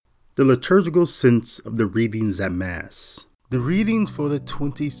The liturgical sense of the readings at Mass. The readings for the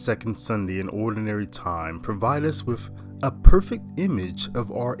 22nd Sunday in Ordinary Time provide us with a perfect image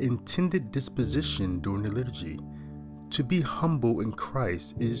of our intended disposition during the liturgy. To be humble in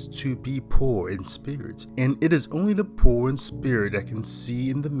Christ is to be poor in spirit, and it is only the poor in spirit that can see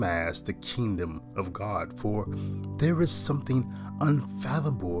in the Mass the kingdom of God, for there is something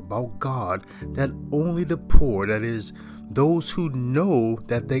unfathomable about God that only the poor, that is, those who know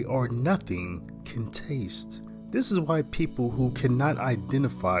that they are nothing, can taste. This is why people who cannot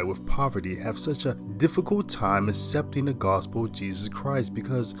identify with poverty have such a difficult time accepting the gospel of Jesus Christ,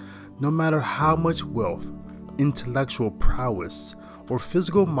 because no matter how much wealth, intellectual prowess, or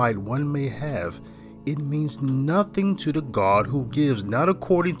physical might one may have, it means nothing to the God who gives not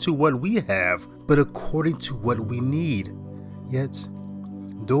according to what we have, but according to what we need. Yet,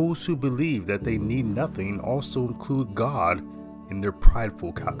 those who believe that they need nothing also include God in their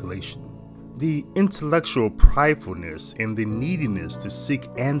prideful calculation. The intellectual pridefulness and the neediness to seek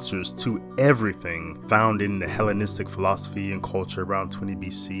answers to everything found in the Hellenistic philosophy and culture around 20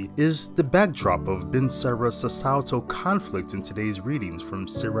 BC is the backdrop of Ben Sira's societal conflict in today's readings from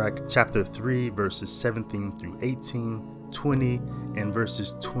Sirach chapter 3 verses 17 through 18, 20, and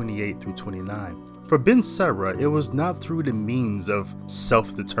verses 28 through 29. For Ben Sira, it was not through the means of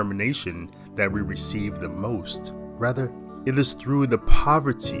self-determination that we receive the most. Rather, it is through the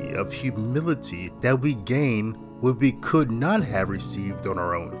poverty of humility that we gain what we could not have received on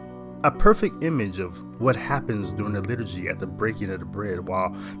our own. A perfect image of what happens during the liturgy at the breaking of the bread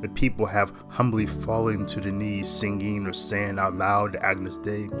while the people have humbly fallen to their knees singing or saying out loud the Agnus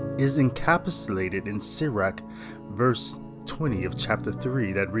Dei is encapsulated in Sirach verse 20 of chapter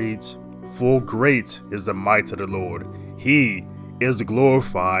 3 that reads, "For great is the might of the Lord, he is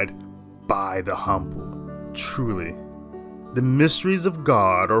glorified by the humble." Truly, the mysteries of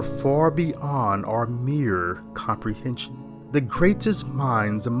God are far beyond our mere comprehension. The greatest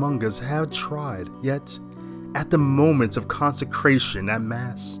minds among us have tried, yet at the moments of consecration at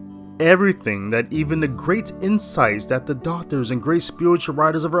Mass, everything that even the great insights that the doctors and great spiritual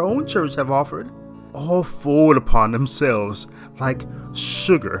writers of our own church have offered, all fold upon themselves like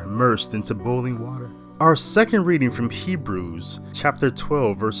sugar immersed into boiling water. Our second reading from Hebrews chapter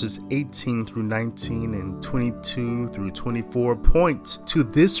 12 verses 18 through 19 and 22 through 24 point to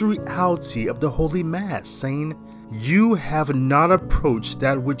this reality of the Holy Mass, saying, "You have not approached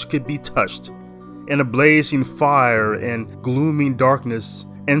that which could be touched, and a blazing fire and gloomy darkness,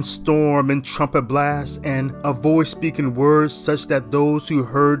 and storm and trumpet blast, and a voice speaking words such that those who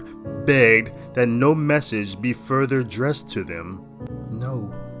heard begged that no message be further addressed to them.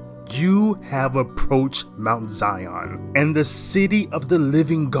 No, you have approached Mount Zion, and the city of the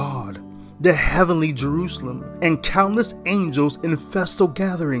living God, the heavenly Jerusalem, and countless angels in festal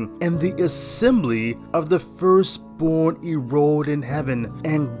gathering, and the assembly of the firstborn enrolled in heaven,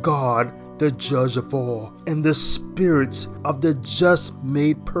 and God, the judge of all, and the spirits of the just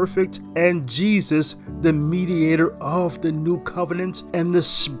made perfect, and Jesus, the mediator of the new covenant, and the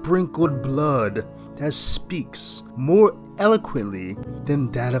sprinkled blood that speaks more eloquently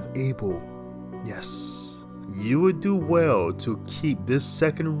than that of Abel." Yes, you would do well to keep this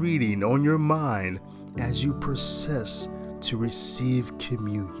second reading on your mind as you process to receive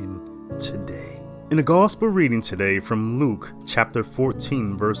communion today. In the Gospel reading today from Luke chapter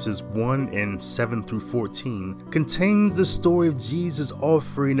 14 verses 1 and 7 through 14 contains the story of Jesus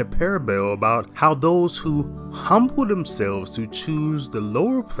offering a parable about how those who humble themselves to choose the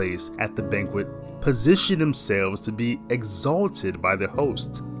lower place at the banquet position themselves to be exalted by the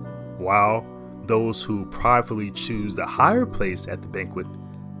host, while those who pridefully choose the higher place at the banquet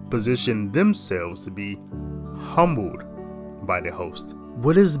position themselves to be humbled by the host.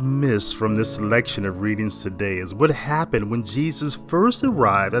 What is missed from this selection of readings today is what happened when Jesus first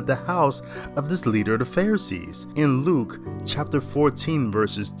arrived at the house of this leader of the Pharisees. In Luke chapter 14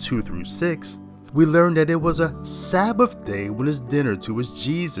 verses 2 through 6, we learn that it was a Sabbath day when his dinner to which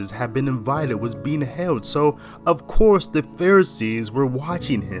Jesus had been invited was being held. So, of course, the Pharisees were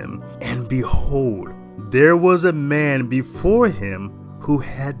watching him. And behold, there was a man before him who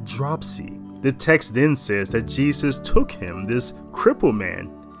had dropsy. The text then says that Jesus took him, this crippled man,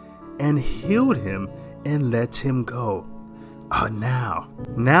 and healed him and let him go.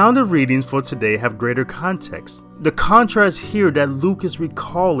 Now the readings for today have greater context. The contrast here that Luke is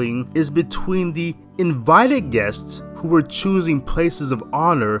recalling is between the invited guests who were choosing places of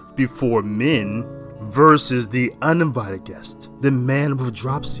honor before men versus the uninvited guest, the man with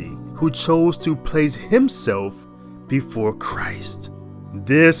dropsy, who chose to place himself before Christ.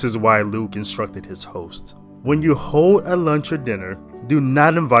 This is why Luke instructed his host: when you hold a lunch or dinner, do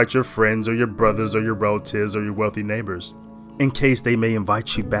not invite your friends or your brothers or your relatives or your wealthy neighbors, in case they may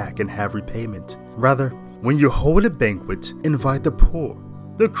invite you back and have repayment. Rather, when you hold a banquet, invite the poor,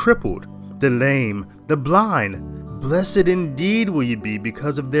 the crippled, the lame, the blind. Blessed indeed will you be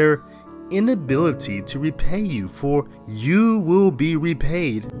because of their inability to repay you, for you will be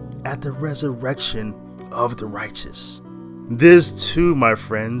repaid at the resurrection of the righteous. This too, my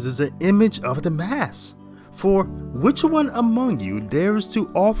friends, is an image of the Mass. For which one among you dares to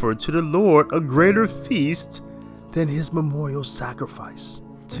offer to the Lord a greater feast than his memorial sacrifice?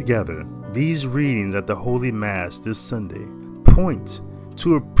 Together, these readings at the Holy Mass this Sunday point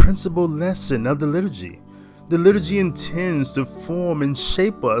to a principal lesson of the liturgy. The liturgy intends to form and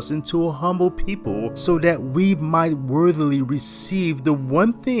shape us into a humble people so that we might worthily receive the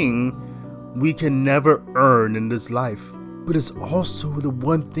one thing we can never earn in this life, but it's also the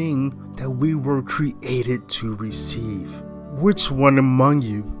one thing that we were created to receive. Which one among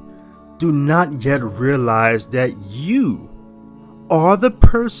you do not yet realize that you are the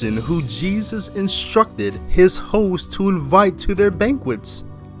person who Jesus instructed his host to invite to their banquets?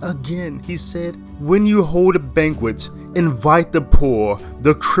 Again, he said, when you hold a banquet, invite the poor,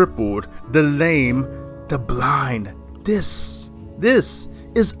 the crippled, the lame, the blind. This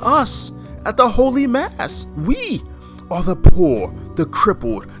is us at the Holy Mass. We are the poor, the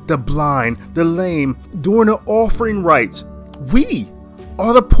crippled, the blind, the lame. During the offering rite, we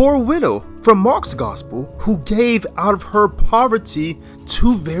are the poor widow from Mark's Gospel who gave out of her poverty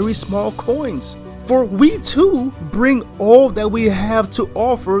 2 very small coins. For we too bring all that we have to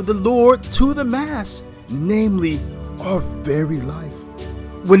offer the Lord to the Mass, namely our very life.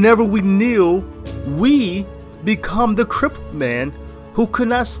 Whenever we kneel, we become the crippled man who could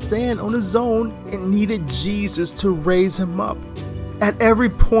not stand on his own and needed Jesus to raise him up. At every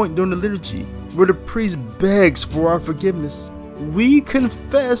point during the liturgy where the priest begs for our forgiveness, we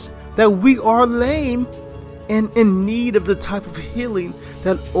confess that we are lame and in need of the type of healing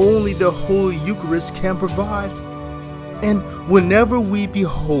that only the Holy Eucharist can provide. And whenever we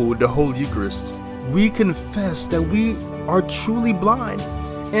behold the Holy Eucharist, we confess that we are truly blind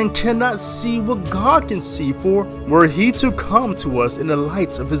and cannot see what God can see, for were he to come to us in the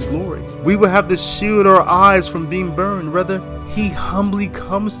light of his glory, we would have to shield our eyes from being burned. Rather, he humbly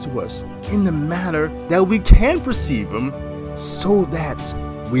comes to us in the manner that we can perceive him, so that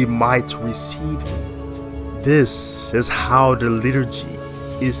we might receive him. This is how the liturgy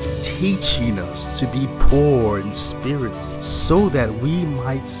is teaching us to be poor in spirit, so that we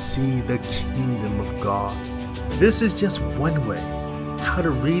might see the kingdom of God. This is just one way how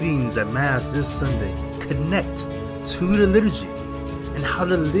the readings at Mass this Sunday connect to the liturgy, and how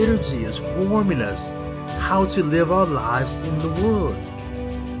the liturgy is forming us how to live our lives in the world.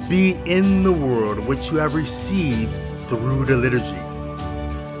 Be in the world which you have received through the liturgy.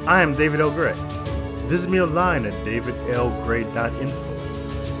 I am David L. Gray. Visit me online at davidlgray.info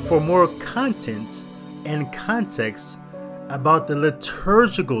for more content and context about the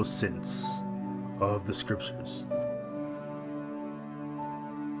liturgical sense of the Scriptures.